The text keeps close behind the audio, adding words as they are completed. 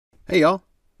Hey y'all,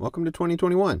 welcome to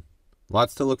 2021.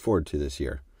 Lots to look forward to this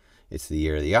year. It's the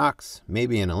year of the ox,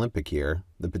 maybe an Olympic year,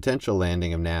 the potential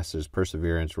landing of NASA's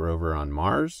Perseverance rover on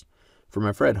Mars, for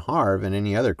my friend Harv and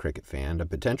any other cricket fan, a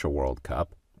potential World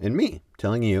Cup, and me,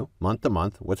 telling you, month to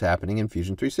month, what's happening in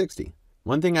Fusion 360.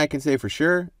 One thing I can say for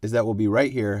sure is that we'll be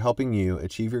right here helping you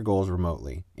achieve your goals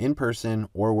remotely, in person,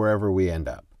 or wherever we end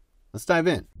up. Let's dive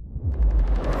in.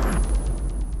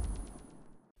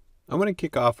 I want to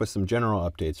kick off with some general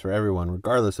updates for everyone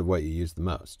regardless of what you use the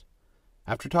most.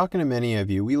 After talking to many of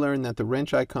you, we learned that the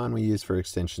wrench icon we used for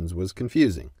extensions was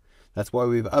confusing. That's why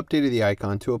we've updated the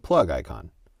icon to a plug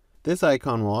icon. This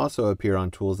icon will also appear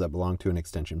on tools that belong to an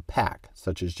extension pack,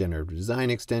 such as generative design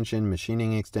extension,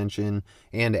 machining extension,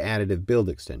 and additive build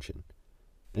extension.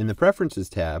 In the Preferences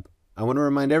tab, I want to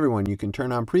remind everyone you can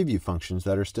turn on preview functions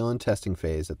that are still in testing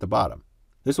phase at the bottom.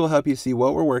 This will help you see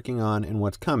what we're working on and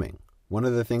what's coming. One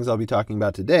of the things I'll be talking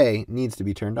about today needs to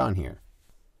be turned on here.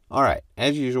 Alright,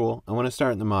 as usual, I want to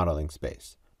start in the modeling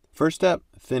space. First up,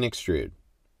 thin extrude.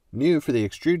 New for the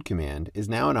extrude command is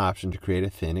now an option to create a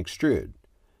thin extrude.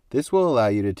 This will allow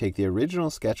you to take the original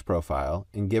sketch profile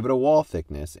and give it a wall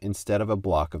thickness instead of a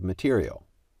block of material.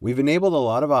 We've enabled a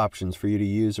lot of options for you to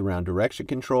use around direction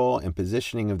control and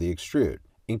positioning of the extrude.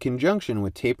 In conjunction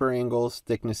with taper angles,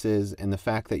 thicknesses, and the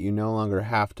fact that you no longer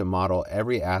have to model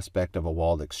every aspect of a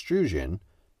walled extrusion,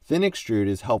 thin extrude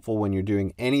is helpful when you're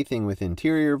doing anything with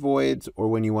interior voids or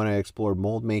when you want to explore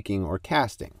mold making or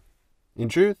casting. In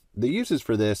truth, the uses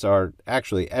for this are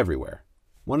actually everywhere.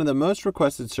 One of the most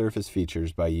requested surface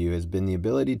features by you has been the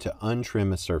ability to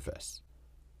untrim a surface.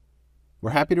 We're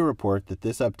happy to report that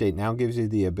this update now gives you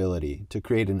the ability to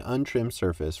create an untrimmed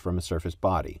surface from a surface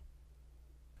body.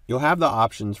 You'll have the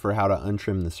options for how to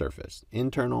untrim the surface: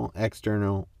 internal,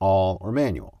 external, all, or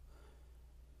manual.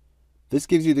 This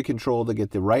gives you the control to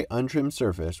get the right untrimmed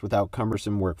surface without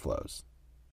cumbersome workflows.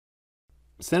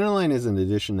 Centerline is an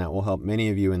addition that will help many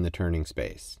of you in the turning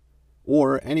space,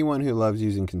 or anyone who loves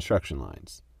using construction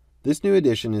lines. This new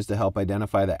addition is to help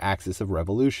identify the axis of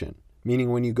revolution,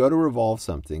 meaning when you go to revolve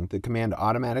something, the command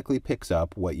automatically picks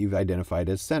up what you've identified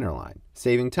as centerline,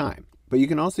 saving time. But you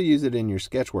can also use it in your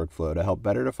sketch workflow to help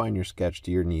better define your sketch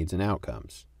to your needs and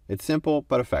outcomes. It's simple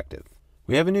but effective.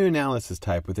 We have a new analysis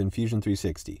type within Fusion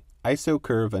 360, ISO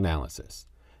Curve Analysis.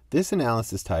 This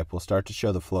analysis type will start to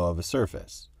show the flow of a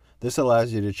surface. This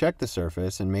allows you to check the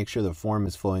surface and make sure the form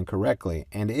is flowing correctly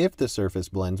and if the surface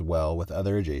blends well with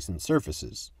other adjacent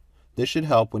surfaces. This should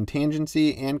help when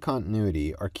tangency and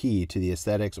continuity are key to the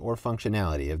aesthetics or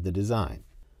functionality of the design.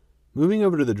 Moving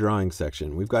over to the drawing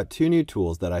section, we've got two new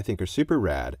tools that I think are super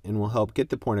rad and will help get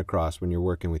the point across when you're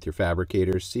working with your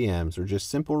fabricators, CMs, or just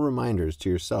simple reminders to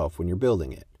yourself when you're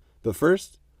building it. But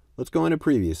first, let's go into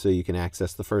preview so you can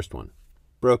access the first one.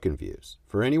 Broken views.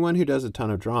 For anyone who does a ton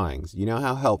of drawings, you know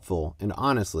how helpful and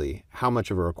honestly how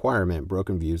much of a requirement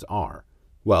broken views are.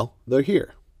 Well, they're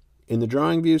here. In the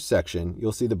drawing views section,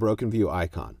 you'll see the broken view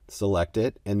icon. Select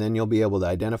it, and then you'll be able to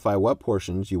identify what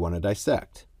portions you want to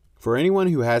dissect. For anyone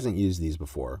who hasn't used these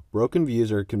before, broken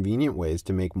views are convenient ways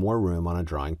to make more room on a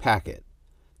drawing packet.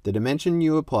 The dimension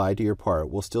you apply to your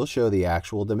part will still show the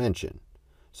actual dimension,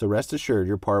 so rest assured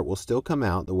your part will still come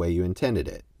out the way you intended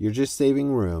it. You're just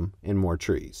saving room and more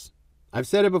trees. I've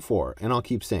said it before, and I'll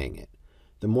keep saying it.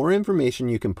 The more information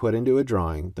you can put into a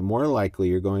drawing, the more likely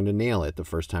you're going to nail it the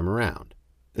first time around,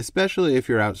 especially if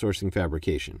you're outsourcing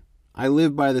fabrication. I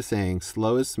live by the saying,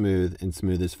 slow is smooth and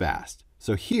smooth is fast.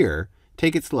 So here,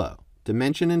 take it slow.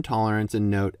 Dimension and tolerance and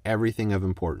note everything of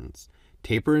importance.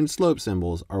 Taper and slope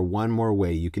symbols are one more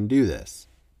way you can do this.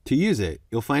 To use it,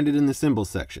 you'll find it in the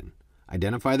symbols section.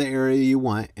 Identify the area you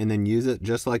want and then use it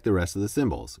just like the rest of the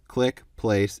symbols. Click,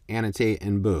 place, annotate,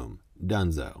 and boom.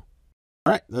 Donezo.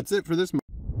 Alright, that's it for this month.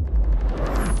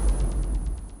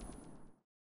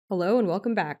 Hello and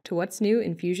welcome back to What's New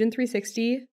in Fusion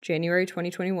 360, January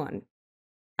 2021.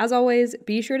 As always,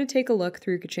 be sure to take a look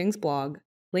through Kaching's blog,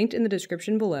 linked in the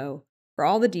description below, for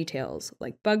all the details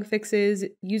like bug fixes,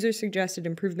 user-suggested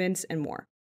improvements, and more.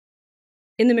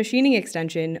 In the machining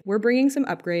extension, we're bringing some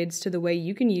upgrades to the way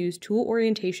you can use tool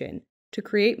orientation to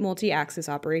create multi-axis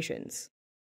operations.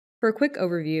 For a quick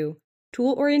overview,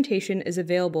 tool orientation is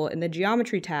available in the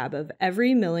Geometry tab of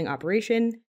every milling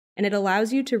operation, and it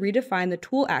allows you to redefine the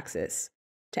tool axis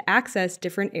to access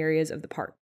different areas of the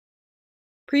part.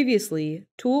 Previously,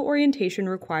 tool orientation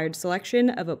required selection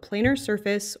of a planar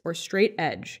surface or straight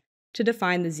edge to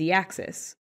define the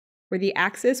z-axis, where the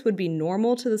axis would be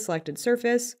normal to the selected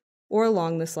surface or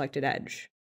along the selected edge.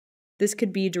 This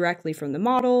could be directly from the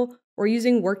model or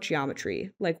using work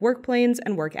geometry, like work planes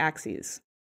and work axes.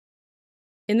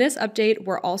 In this update,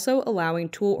 we're also allowing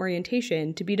tool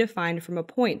orientation to be defined from a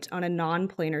point on a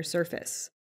non-planar surface.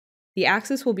 The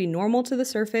axis will be normal to the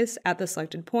surface at the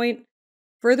selected point,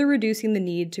 further reducing the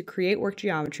need to create work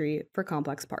geometry for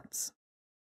complex parts.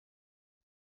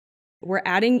 We're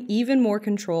adding even more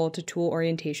control to tool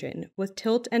orientation with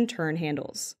tilt and turn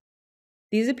handles.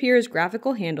 These appear as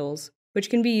graphical handles, which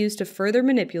can be used to further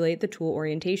manipulate the tool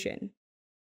orientation.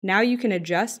 Now you can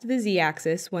adjust the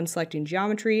z-axis when selecting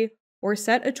geometry, or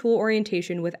set a tool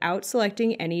orientation without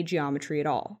selecting any geometry at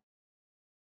all.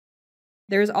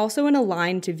 There is also an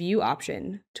Align to View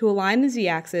option to align the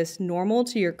z-axis normal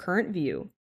to your current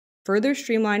view, further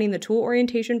streamlining the tool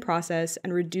orientation process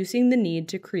and reducing the need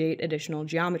to create additional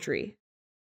geometry.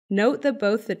 Note that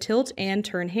both the tilt and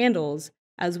turn handles,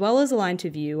 as well as Align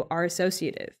to View, are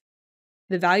associative.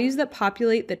 The values that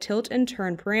populate the tilt and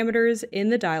turn parameters in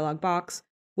the dialog box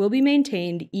will be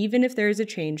maintained even if there is a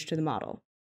change to the model.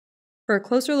 For a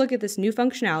closer look at this new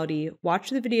functionality,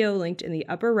 watch the video linked in the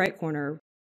upper right corner.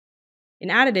 In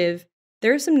Additive,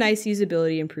 there are some nice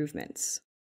usability improvements.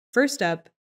 First up,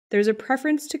 there's a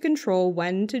preference to control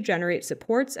when to generate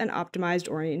supports and optimized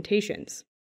orientations.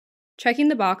 Checking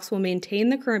the box will maintain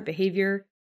the current behavior,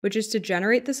 which is to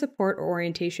generate the support or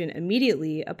orientation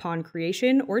immediately upon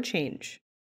creation or change.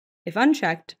 If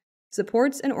unchecked,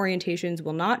 supports and orientations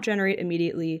will not generate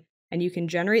immediately, and you can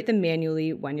generate them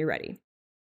manually when you're ready.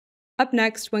 Up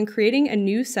next, when creating a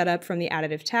new setup from the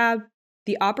Additive tab,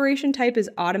 the operation type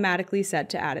is automatically set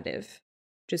to Additive.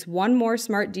 Just one more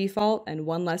smart default and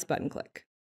one less button click.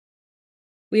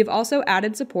 We have also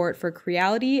added support for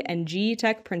Creality and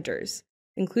G-Tech printers,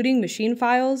 including machine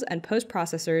files and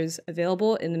post-processors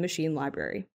available in the machine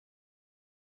library.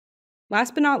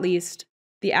 Last but not least,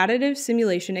 the Additive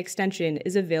Simulation extension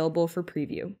is available for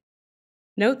preview.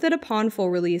 Note that upon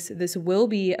full release, this will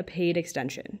be a paid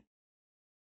extension.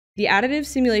 The Additive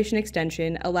Simulation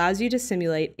extension allows you to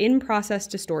simulate in-process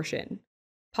distortion,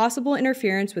 possible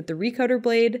interference with the recoder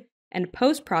blade, and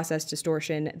post-process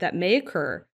distortion that may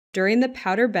occur during the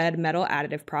powder bed metal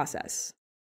additive process.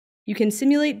 You can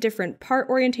simulate different part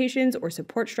orientations or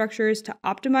support structures to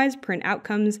optimize print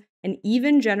outcomes and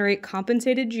even generate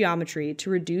compensated geometry to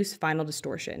reduce final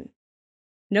distortion.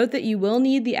 Note that you will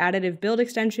need the Additive Build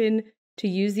extension to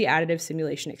use the Additive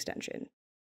Simulation extension.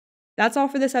 That's all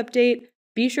for this update.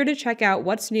 Be sure to check out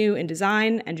what's new in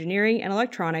design, engineering, and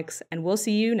electronics, and we'll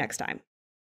see you next time.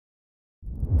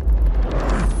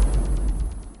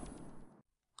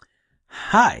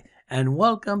 Hi, and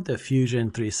welcome to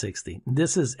Fusion 360.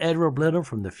 This is Ed Robledo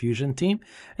from the Fusion team,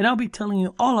 and I'll be telling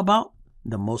you all about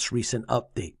the most recent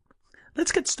update.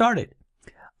 Let's get started.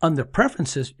 Under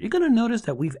Preferences, you're going to notice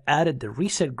that we've added the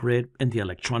Reset Grid in the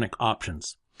electronic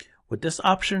options. With this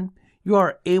option, you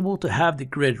are able to have the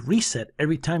grid reset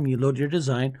every time you load your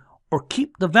design or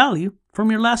keep the value from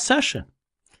your last session.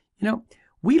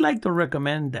 We like to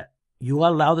recommend that you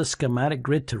allow the schematic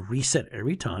grid to reset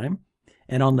every time,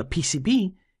 and on the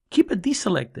PCB, keep it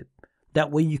deselected. That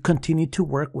way you continue to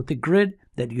work with the grid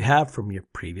that you have from your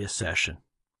previous session.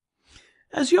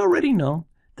 As you already know,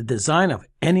 the design of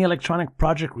any electronic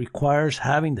project requires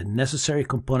having the necessary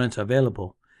components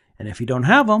available, and if you don't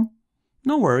have them,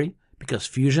 no worry, because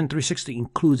Fusion 360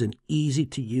 includes an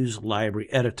easy-to-use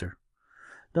library editor.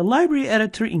 The library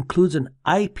editor includes an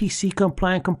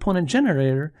IPC-compliant component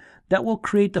generator that will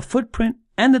create the footprint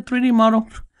and the 3D model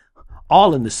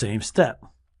all in the same step.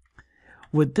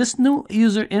 With this new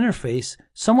user interface,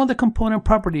 some of the component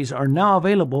properties are now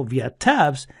available via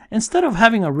tabs instead of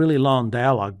having a really long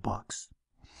dialog box.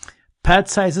 Pad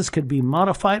sizes could be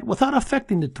modified without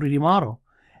affecting the 3D model,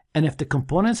 and if the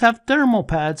components have thermal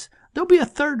pads, there'll be a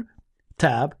third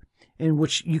tab in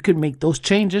which you can make those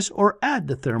changes or add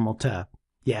the thermal tab.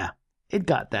 Yeah, it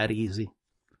got that easy.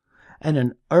 In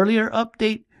an earlier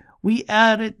update, we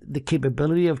added the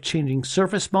capability of changing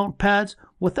surface mount pads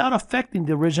without affecting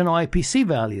the original IPC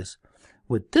values.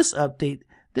 With this update,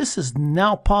 this is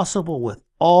now possible with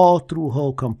all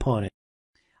through-hole components,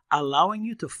 allowing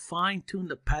you to fine-tune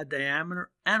the pad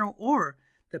diameter and/or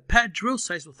the pad drill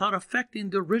size without affecting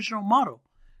the original model.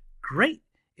 Great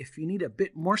if you need a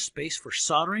bit more space for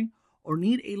soldering or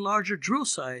need a larger drill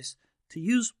size to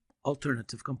use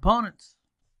alternative components.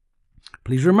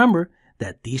 Please remember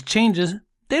that these changes,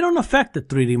 they don't affect the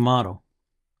 3D model.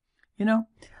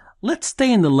 Let's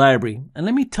stay in the library and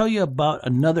let me tell you about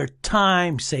another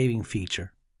time-saving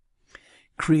feature.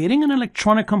 Creating an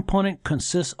electronic component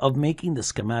consists of making the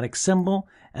schematic symbol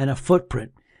and a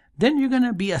footprint. Then you're going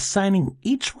to be assigning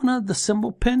each one of the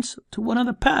symbol pins to one of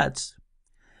the pads.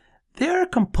 There are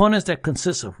components that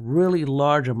consist of really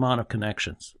large amount of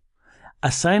connections.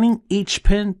 Assigning each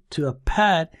pin to a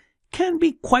pad can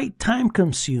be quite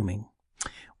time-consuming.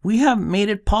 We have made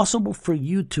it possible for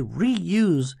you to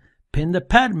reuse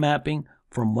pin-to-pad mapping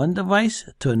from one device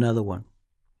to another one.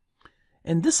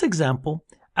 In this example,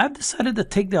 I've decided to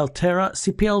take the Altera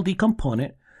CPLD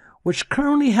component, which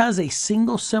currently has a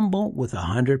single symbol with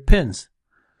 100 pins.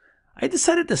 I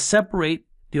decided to separate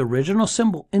the original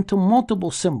symbol into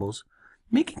multiple symbols,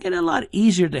 making it a lot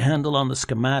easier to handle on the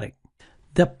schematic.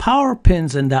 The power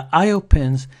pins and the I/O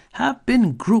pins have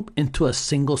been grouped into a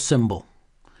single symbol.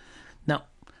 Now,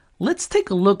 let's take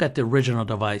a look at the original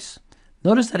device.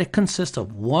 Notice that it consists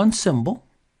of one symbol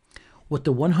with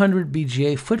the 100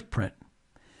 BGA footprint.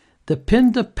 The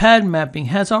pin-to-pad mapping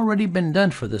has already been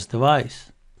done for this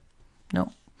device.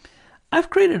 Now, I've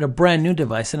created a brand new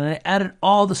device and I added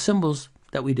all the symbols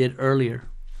that we did earlier.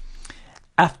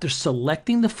 After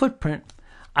selecting the footprint,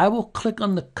 I will click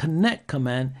on the connect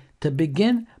command to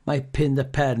begin my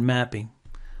pin-to-pad mapping.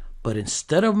 But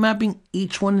instead of mapping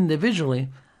each one individually,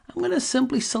 I'm going to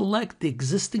simply select the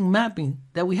existing mapping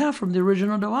that we have from the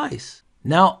original device.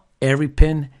 Now every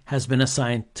pin has been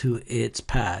assigned to its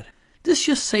pad. This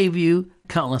should save you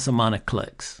countless amount of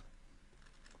clicks.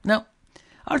 Now,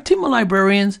 our team of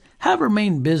librarians have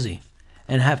remained busy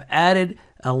and have added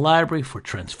a library for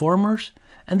transformers,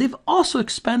 and they've also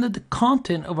expanded the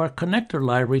content of our connector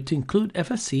library to include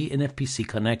FSC and FPC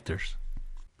connectors.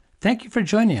 Thank you for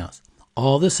joining us.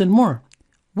 All this and more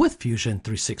with Fusion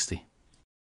 360.